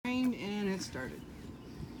get started.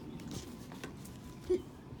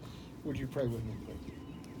 Would you pray with me, please?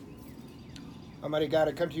 Almighty God,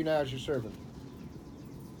 I come to you now as your servant,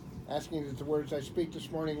 asking that the words I speak this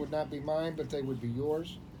morning would not be mine, but they would be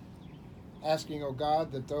yours. Asking, O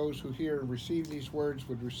God, that those who hear and receive these words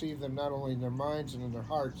would receive them not only in their minds and in their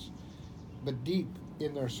hearts, but deep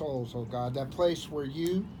in their souls, O God, that place where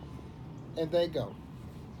you and they go.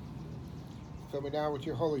 Fill me now with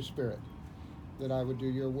your Holy Spirit, that I would do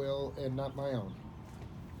your will and not my own.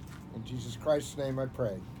 In Jesus Christ's name I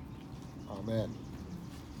pray. Amen.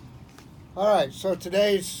 All right, so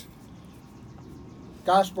today's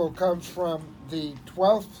gospel comes from the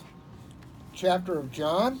 12th chapter of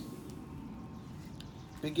John,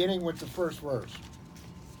 beginning with the first verse.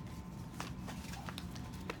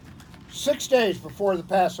 6 days before the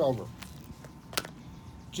Passover,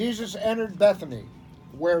 Jesus entered Bethany,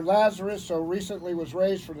 where Lazarus so recently was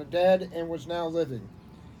raised from the dead and was now living.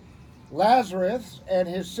 Lazarus and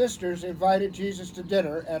his sisters invited Jesus to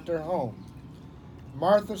dinner at their home.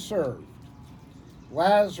 Martha served.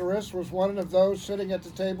 Lazarus was one of those sitting at the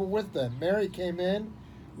table with them. Mary came in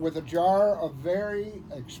with a jar of very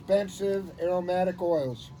expensive aromatic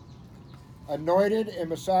oils, anointed and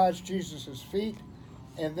massaged Jesus' feet,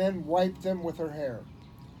 and then wiped them with her hair.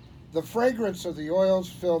 The fragrance of the oils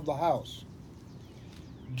filled the house.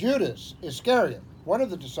 Judas Iscariot, one of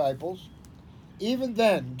the disciples, even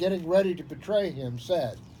then getting ready to betray him,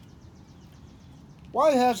 said,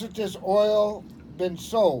 "Why hasn't this oil been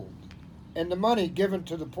sold and the money given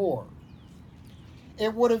to the poor?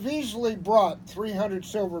 It would have easily brought 300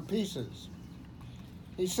 silver pieces."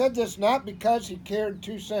 He said this not because he cared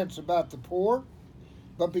 2 cents about the poor,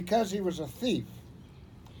 but because he was a thief.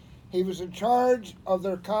 He was in charge of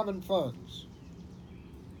their common funds,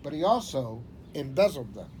 but he also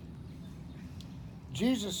embezzled them.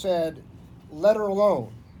 Jesus said, "Let her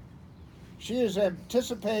alone. She is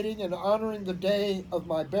anticipating and honoring the day of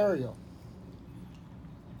my burial.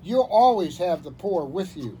 You'll always have the poor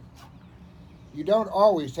with you. You don't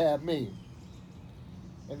always have me."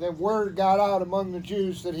 And then word got out among the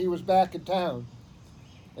Jews that he was back in town.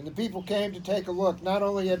 And the people came to take a look, not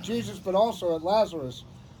only at Jesus, but also at Lazarus,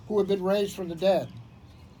 who had been raised from the dead.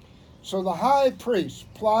 So the high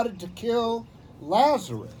priest plotted to kill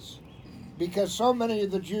Lazarus because so many of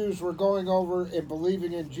the Jews were going over and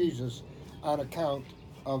believing in Jesus on account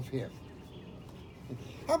of him.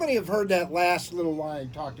 How many have heard that last little line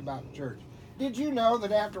talked about in church? Did you know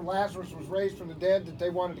that after Lazarus was raised from the dead that they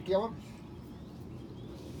wanted to kill him?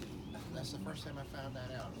 That's the first time I found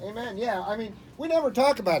that out. Amen. Yeah, I mean, we never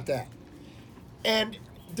talk about that. And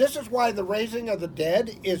this is why the raising of the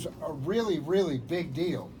dead is a really, really big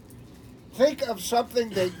deal. Think of something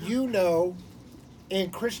that you know in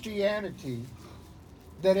Christianity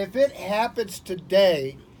that if it happens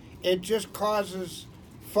today, it just causes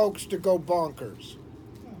folks to go bonkers.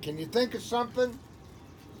 Can you think of something?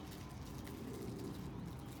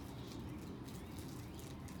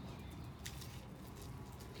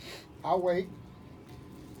 I'll wait.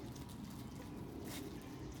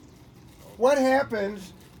 What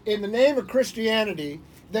happens in the name of Christianity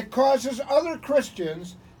that causes other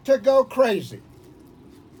Christians to go crazy?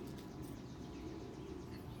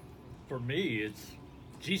 For me, it's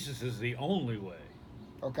Jesus is the only way.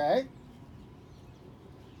 Okay?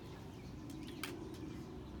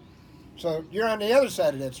 So you're on the other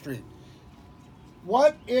side of that street.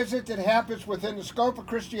 What is it that happens within the scope of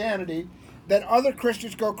Christianity that other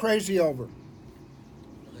Christians go crazy over?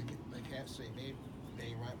 They can't see me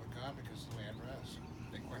being right with God because of the way I dress.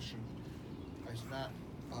 They question. It's not.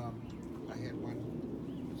 I had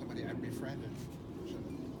somebody I befriended said,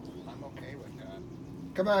 "I'm okay with God."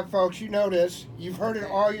 Come on, folks, you know this. You've heard it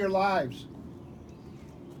all your lives.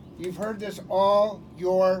 You've heard this all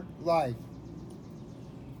your life.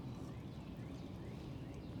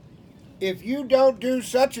 If you don't do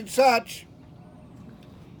such and such,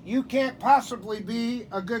 you can't possibly be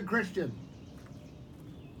a good Christian.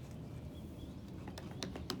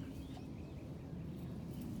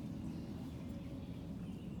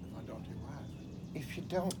 I don't do what? If you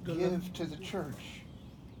don't give to the church.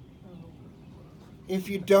 If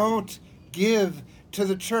you don't give to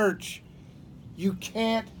the church, you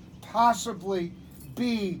can't possibly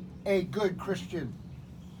be a good Christian.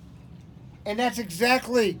 And that's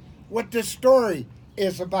exactly what this story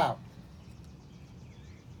is about.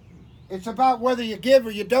 It's about whether you give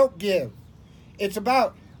or you don't give. It's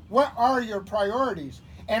about what are your priorities.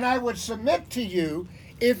 And I would submit to you,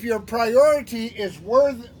 if your priority is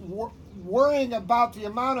worrying about the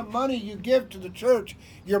amount of money you give to the church,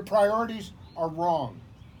 your priorities are wrong.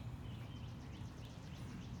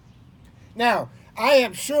 Now, I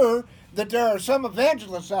am sure that there are some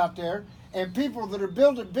evangelists out there and people that are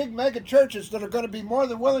building big mega churches that are going to be more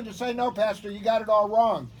than willing to say, no, Pastor, you got it all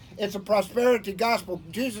wrong. It's a prosperity gospel.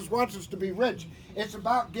 Jesus wants us to be rich. It's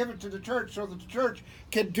about giving to the church so that the church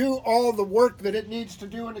can do all the work that it needs to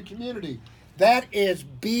do in the community. That is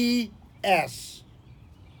BS.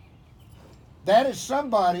 That is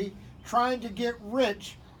somebody trying to get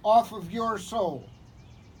rich off of your soul.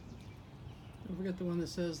 Don't forget the one that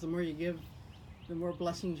says the more you give, the more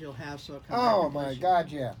blessings you'll have. So it Oh my God,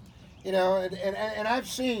 yeah. You know, and I've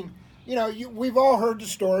seen, you know, we've all heard the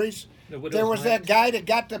stories. There was that guy that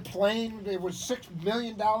got the plane. It was $6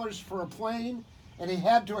 million for a plane, and he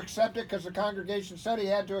had to accept it because the congregation said he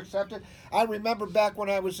had to accept it. I remember back when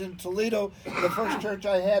I was in Toledo, the first church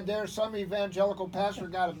I had there, some evangelical pastor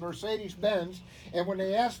got a Mercedes-Benz, and when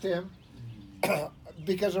they asked him,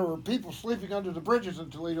 because there were people sleeping under the bridges in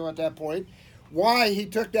Toledo at that point, why he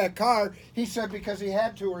took that car, he said because he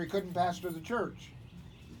had to or he couldn't pastor the church.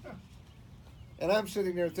 And I'm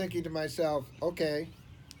sitting there thinking to myself, okay,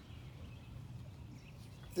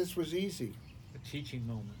 this was easy. A teaching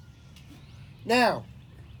moment. Now,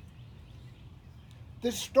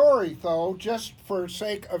 this story, though, just for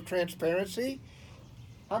sake of transparency,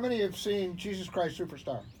 how many have seen Jesus Christ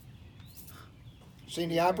Superstar? Seen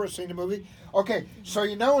the opera, seen the movie? Okay, so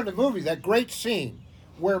you know in the movie, that great scene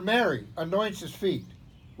where Mary anoints his feet,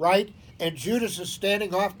 right? And Judas is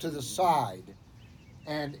standing off to the side.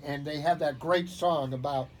 And they have that great song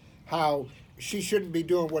about how she shouldn't be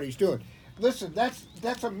doing what he's doing. Listen,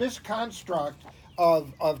 that's a misconstruct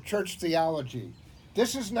of church theology.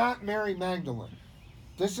 This is not Mary Magdalene.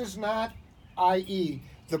 This is not, i.e.,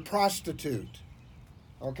 the prostitute.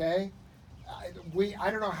 Okay?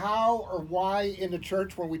 I don't know how or why in the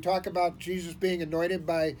church when we talk about Jesus being anointed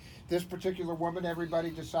by this particular woman, everybody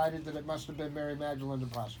decided that it must have been Mary Magdalene the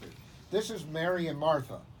prostitute. This is Mary and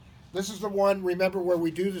Martha. This is the one, remember, where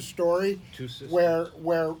we do the story where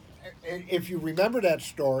if you remember that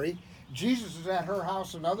story, Jesus is at her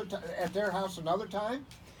house at their house another time,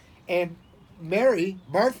 and Mary,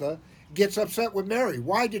 Martha, gets upset with Mary.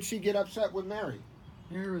 Why did she get upset with Mary?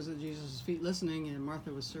 Mary was at Jesus' feet listening, and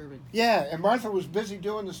Martha was serving. Yeah, and Martha was busy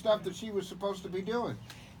doing the stuff that she was supposed to be doing.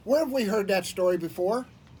 Where have we heard that story before?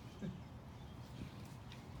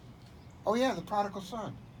 Oh yeah, the prodigal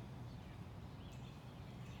son.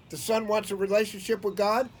 The son wants a relationship with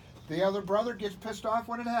God. The other brother gets pissed off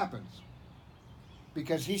when it happens.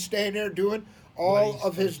 Because he's staying there doing all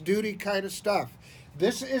of his duty kind of stuff.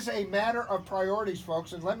 This is a matter of priorities,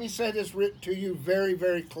 folks. And let me say this to you very,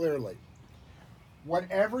 very clearly.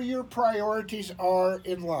 Whatever your priorities are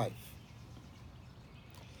in life,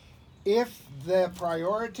 if the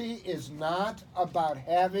priority is not about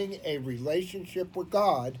having a relationship with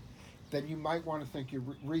God, then you might want to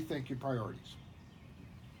rethink your priorities.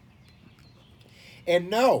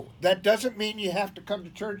 And no, that doesn't mean you have to come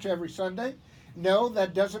to church every Sunday. No,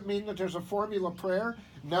 that doesn't mean that there's a formula prayer.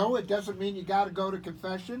 No, it doesn't mean you got to go to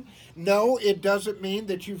confession. No, it doesn't mean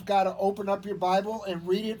that you've got to open up your Bible and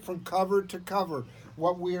read it from cover to cover.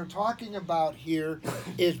 What we are talking about here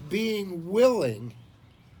is being willing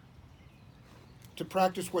to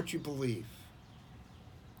practice what you believe.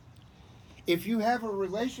 If you have a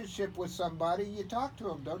relationship with somebody, you talk to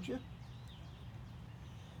them, don't you?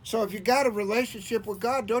 So if you got a relationship with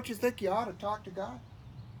God, don't you think you ought to talk to God?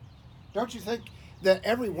 Don't you think that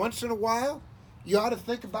every once in a while you ought to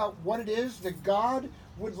think about what it is that God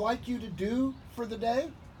would like you to do for the day?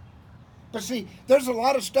 But see, there's a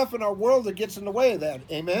lot of stuff in our world that gets in the way of that.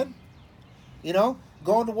 Amen? You know,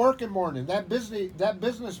 going to work in the morning, that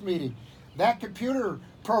business meeting, that computer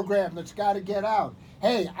program that's got to get out.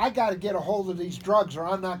 Hey, I got to get a hold of these drugs or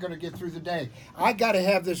I'm not going to get through the day. I got to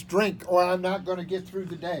have this drink or I'm not going to get through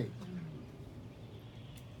the day.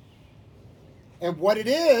 And what it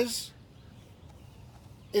is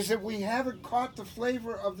that we haven't caught the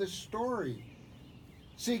flavor of this story.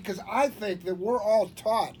 See, because I think that we're all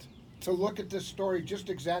taught to look at this story just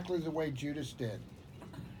exactly the way Judas did.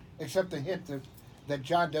 Except the hint that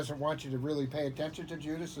John doesn't want you to really pay attention to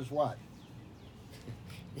Judas is what?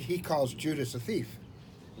 He calls Judas a thief.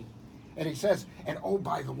 And he says, and oh,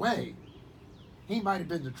 by the way, he might have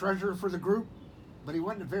been the treasurer for the group, but he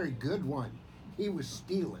wasn't a very good one. He was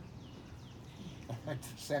stealing. I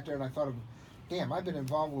sat there and I thought of, damn, I've been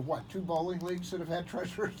involved with what, 2 bowling leagues that have had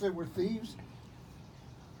treasurers that were thieves?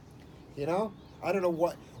 You know? I don't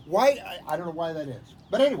know I don't know why that is.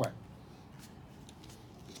 But anyway,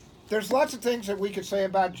 there's lots of things that we could say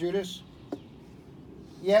about Judas.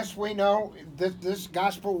 Yes, we know that this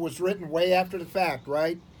gospel was written way after the fact,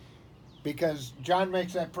 right? Because John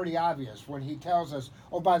makes that pretty obvious when he tells us,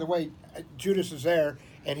 oh, by the way, Judas is there,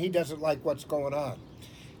 and he doesn't like what's going on.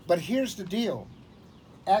 But here's the deal.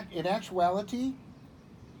 In actuality,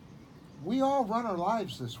 we all run our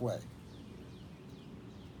lives this way.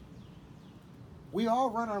 We all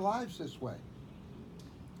run our lives this way.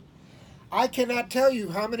 I cannot tell you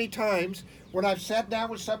how many times when I've sat down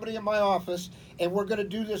with somebody in my office and we're going to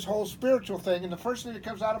do this whole spiritual thing, and the first thing that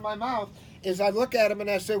comes out of my mouth is I look at them and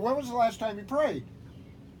I say, when was the last time you prayed?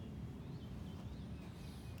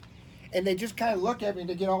 And they just kind of look at me and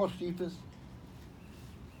they get all sheepish.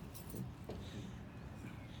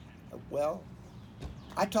 Well,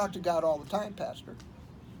 I talk to God all the time, Pastor.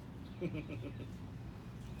 That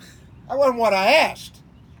wasn't what I asked.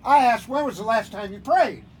 I asked, when was the last time you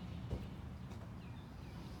prayed?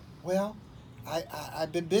 Well,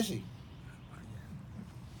 I've been busy.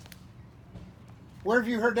 Where have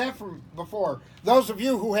you heard that from before? Those of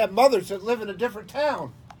you who have mothers that live in a different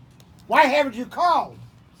town, why haven't you called?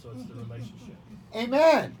 So it's the relationship.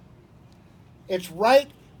 Amen. It's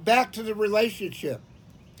right back to the relationship.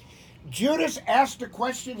 Judas asked the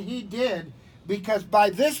question he did because by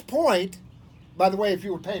this point, by the way, if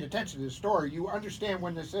you were paying attention to this story, you understand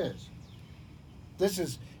when this is. This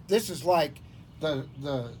is like the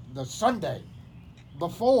Sunday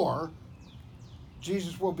before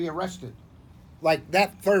Jesus will be arrested. Like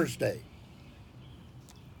that Thursday.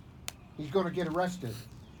 He's going to get arrested.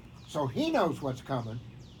 So he knows what's coming.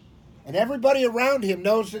 And everybody around him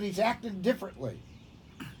knows that he's acting differently.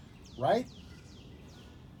 Right?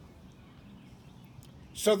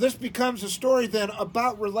 So this becomes a story then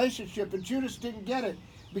about relationship. And Judas didn't get it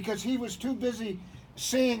because he was too busy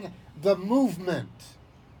seeing the movement.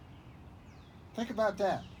 Think about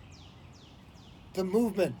that. The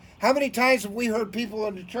movement. How many times have we heard people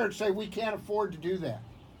in the church say we can't afford to do that?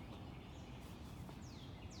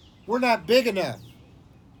 We're not big enough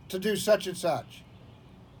to do such and such.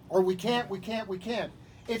 Or we can't.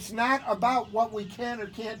 It's not about what we can or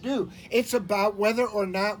can't do. It's about whether or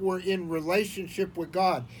not we're in relationship with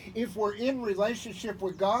God. If we're in relationship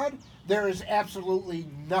with God, there is absolutely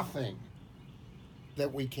nothing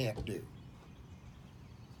that we can't do.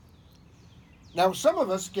 Now, some of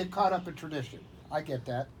us get caught up in tradition. I get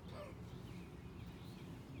that.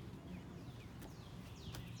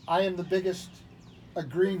 I am the biggest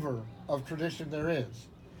aggriever of tradition there is.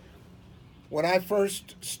 When I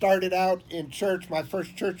first started out in church, my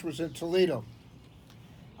first church was in Toledo.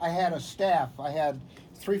 I had a staff. I had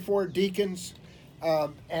 3-4 deacons,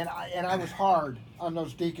 and I was hard on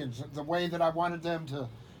those deacons. The way that I wanted them to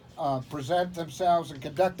present themselves and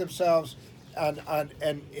conduct themselves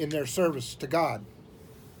and in their service to God.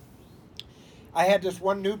 I had this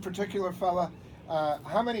one new particular fella.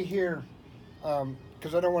 How many here,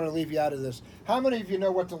 because I don't want to leave you out of this, how many of you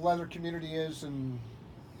know what the leather community is and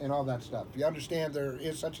all that stuff? You understand there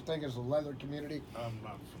is such a thing as a leather community? I'm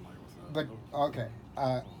not familiar with that. But, okay,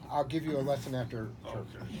 I'll give you a lesson after church.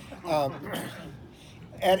 Okay.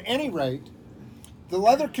 At any rate, the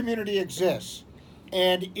leather community exists.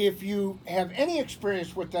 And if you have any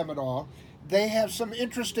experience with them at all, they have some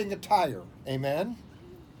interesting attire. Amen?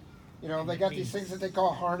 You know, they got these things that they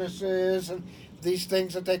call harnesses and these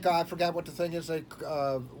things that they call, I forgot what the thing is,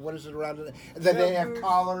 what is it around it? Then they have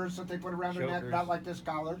collars that they put around their neck, not like this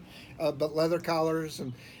collar, but leather collars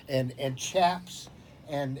and chaps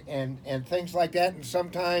and things like that. And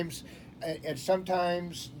sometimes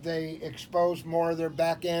they expose more of their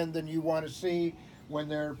back end than you want to see when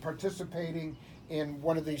they're participating in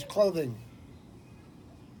one of these clothing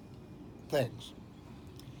things.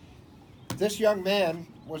 This young man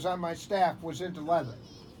was on my staff, was into leather.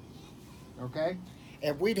 Okay?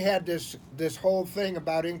 And we'd had this whole thing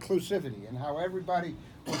about inclusivity and how everybody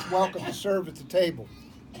was welcome to serve at the table.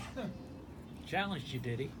 Challenged you,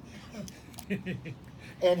 did he?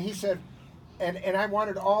 And he said, and I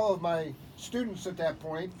wanted all of my students at that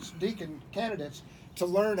point, deacon candidates, to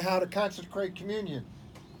learn how to consecrate communion.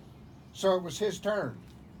 So it was his turn.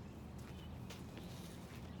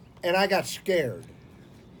 And I got scared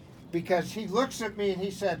because he looks at me and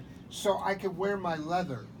he said, so I could wear my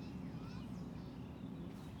leather.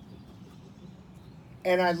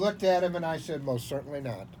 And I looked at him and I said, most certainly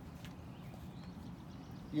not.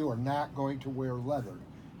 You are not going to wear leather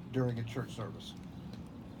during a church service.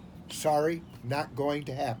 Sorry, not going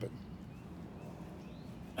to happen.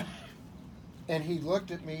 And he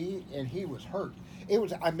looked at me and he was hurt.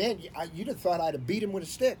 You'd have thought I'd have beat him with a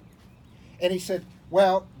stick. And he said,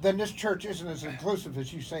 well, then this church isn't as inclusive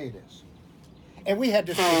as you say it is. And we had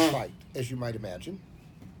this big fight, as you might imagine.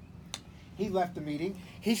 He left the meeting.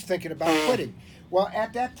 He's thinking about quitting. Well,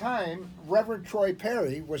 at that time, Reverend Troy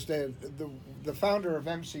Perry was the founder of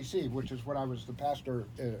MCC, which is what I was the pastor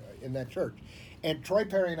in that church. And Troy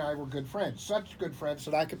Perry and I were good friends, such good friends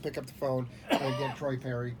that I could pick up the phone and get Troy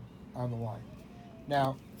Perry on the line.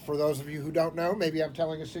 Now, for those of you who don't know, maybe I'm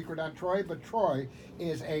telling a secret on Troy, but Troy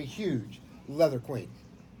is a huge leather queen.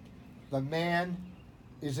 The man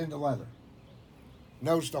is into leather.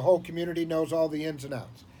 Knows the whole community, knows all the ins and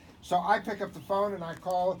outs. So I pick up the phone and I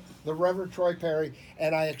call the Reverend Troy Perry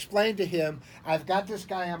and I explain to him, I've got this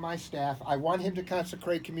guy on my staff. I want him to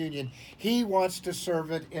consecrate communion. He wants to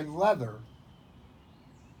serve it in leather,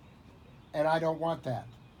 and I don't want that.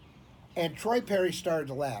 And Troy Perry started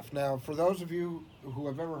to laugh. Now, for those of you who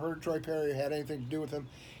have ever heard Troy Perry or had anything to do with him,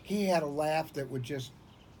 he had a laugh that would just,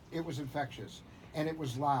 it was infectious, and it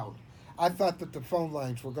was loud. I thought that the phone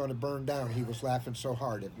lines were going to burn down. He was laughing so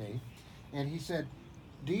hard at me. And he said,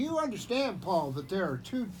 do you understand, Paul, that there are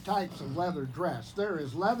two types of leather dress? There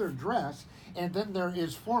is leather dress, and then there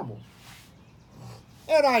is formal.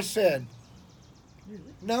 And I said,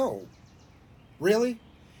 no. Really?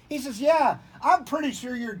 He says, yeah, I'm pretty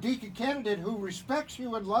sure your deacon candidate who respects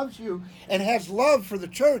you and loves you and has love for the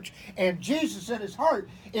church and Jesus in his heart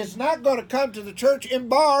is not going to come to the church in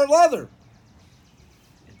bar leather.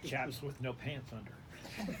 Chaps with no pants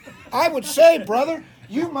under. I would say, brother,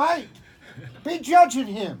 you might be judging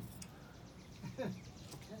him.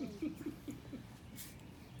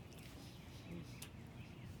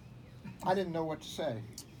 I didn't know what to say.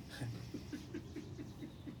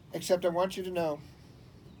 Except I want you to know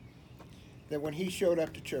that when he showed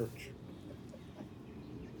up to church,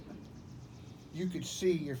 you could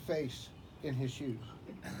see your face in his shoes,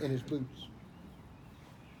 in his boots.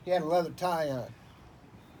 He had a leather tie on,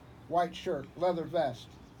 white shirt, leather vest,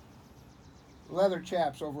 leather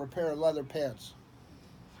chaps over a pair of leather pants,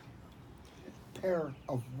 pair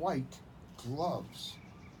of white gloves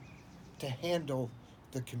to handle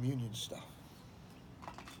the communion stuff.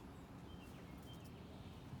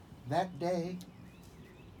 That day,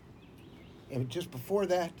 and just before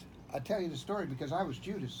that, I'll tell you the story because I was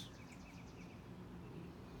Judas.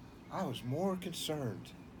 I was more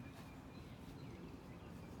concerned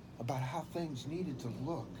about how things needed to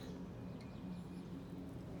look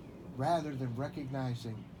rather than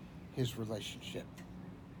recognizing his relationship.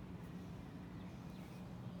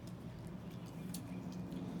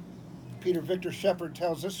 Peter Victor Shepard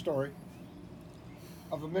tells this story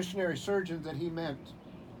of a missionary surgeon that he met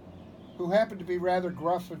who happened to be rather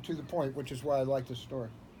gruff and to the point, which is why I like this story.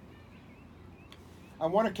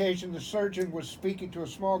 On one occasion, the surgeon was speaking to a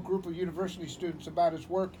small group of university students about his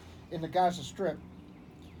work in the Gaza Strip.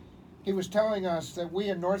 He was telling us that we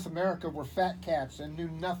in North America were fat cats and knew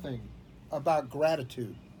nothing about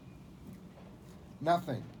gratitude.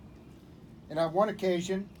 Nothing. And on one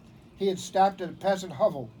occasion, he had stopped at a peasant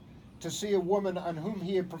hovel to see a woman on whom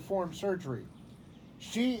he had performed surgery.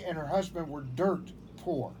 She and her husband were dirt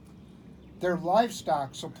poor. Their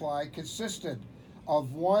livestock supply consisted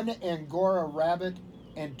of one Angora rabbit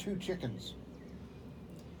and 2 chickens.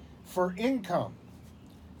 For income,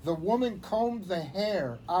 the woman combed the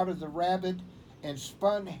hair out of the rabbit and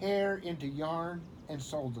spun hair into yarn and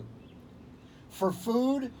sold it. For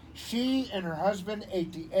food, she and her husband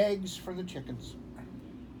ate the eggs from the chickens.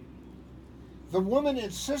 The woman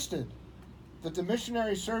insisted that the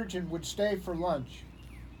missionary surgeon would stay for lunch.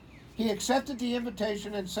 He accepted the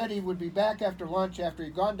invitation and said he would be back after lunch after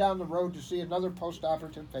he'd gone down the road to see another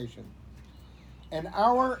post-operative patient. An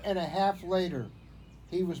hour and a half later,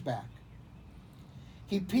 he was back.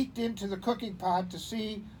 He peeked into the cooking pot to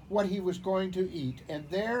see what he was going to eat, and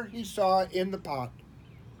there he saw in the pot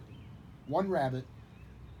 1 rabbit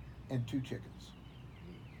and 2 chickens.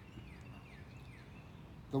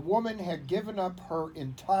 The woman had given up her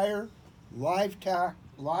entire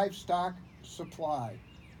livestock supply,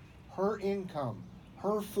 her income,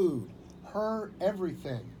 her food, her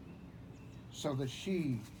everything, so that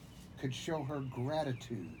she could show her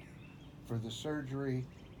gratitude for the surgery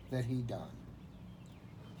that he done.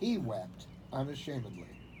 He wept unashamedly.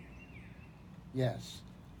 Yes,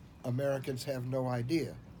 Americans have no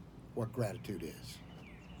idea what gratitude is.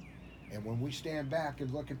 And when we stand back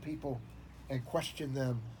and look at people and question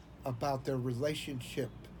them about their relationship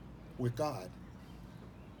with God,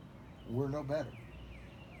 we're no better.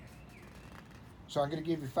 So I'm going to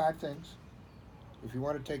give you 5 things. If you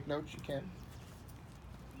want to take notes, you can,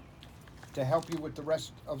 to help you with the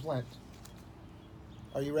rest of Lent.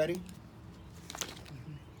 Are you ready?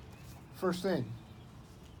 First thing,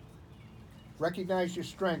 recognize your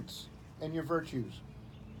strengths and your virtues,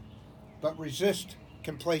 but resist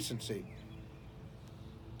complacency.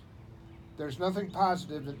 There's nothing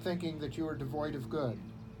positive in thinking that you are devoid of good,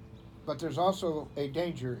 but there's also a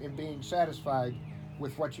danger in being satisfied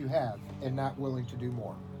with what you have and not willing to do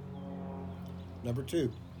more. Number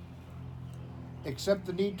 2, accept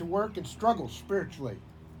the need to work and struggle spiritually.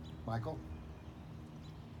 Michael?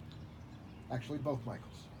 Actually, both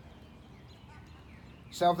Michaels.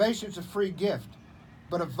 Salvation is a free gift,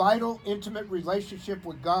 but a vital, intimate relationship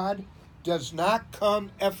with God does not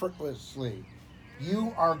come effortlessly.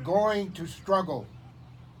 You are going to struggle.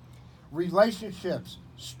 Relationships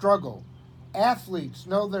struggle. Athletes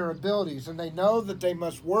know their abilities, and they know that they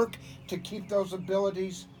must work to keep those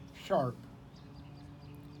abilities sharp.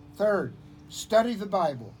 Third, study the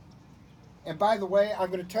Bible. And by the way,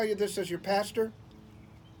 I'm going to tell you this as your pastor.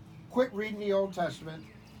 Quit reading the Old Testament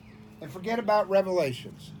and forget about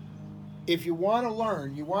Revelations. If you want to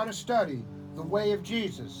learn, you want to study the way of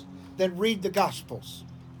Jesus, then read the Gospels.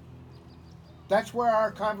 That's where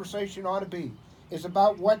our conversation ought to be, is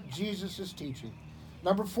about what Jesus is teaching.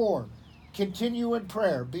 Number 4, continue in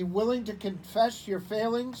prayer. Be willing to confess your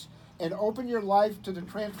failings and open your life to the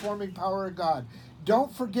transforming power of God.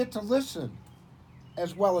 Don't forget to listen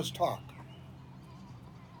as well as talk.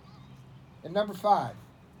 And number 5,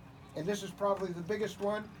 and this is probably the biggest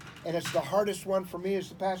one, and it's the hardest one for me as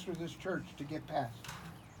the pastor of this church to get past.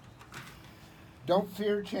 Don't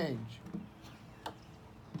fear change.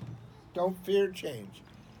 Don't fear change.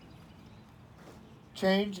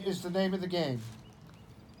 Change is the name of the game.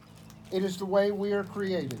 It is the way we are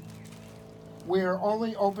created. We are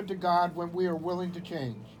only open to God when we are willing to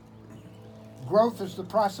change. Growth is the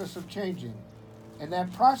process of changing, and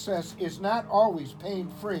that process is not always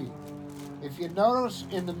pain-free. If you notice,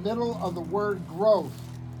 in the middle of the word growth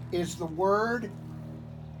is the word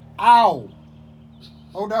ow.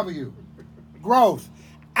 O-W. Growth.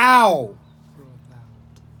 Ow.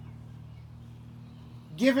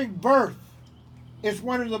 Giving birth is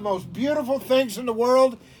one of the most beautiful things in the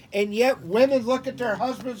world, and yet women look at their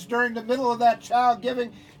husbands during the middle of that child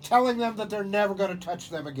giving, telling them that they're never going to touch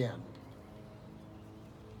them again.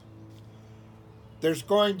 There's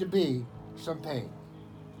going to be some pain.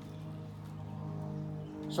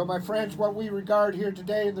 So, my friends, what we regard here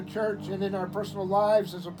today in the church and in our personal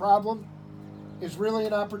lives as a problem is really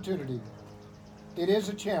an opportunity. It is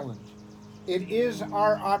a challenge. It is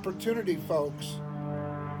our opportunity, folks,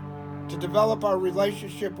 to develop our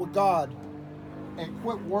relationship with God and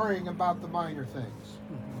quit worrying about the minor things.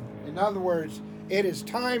 In other words, it is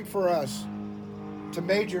time for us to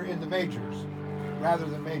major in the majors rather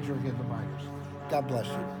than majoring in the minors. God bless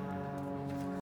you.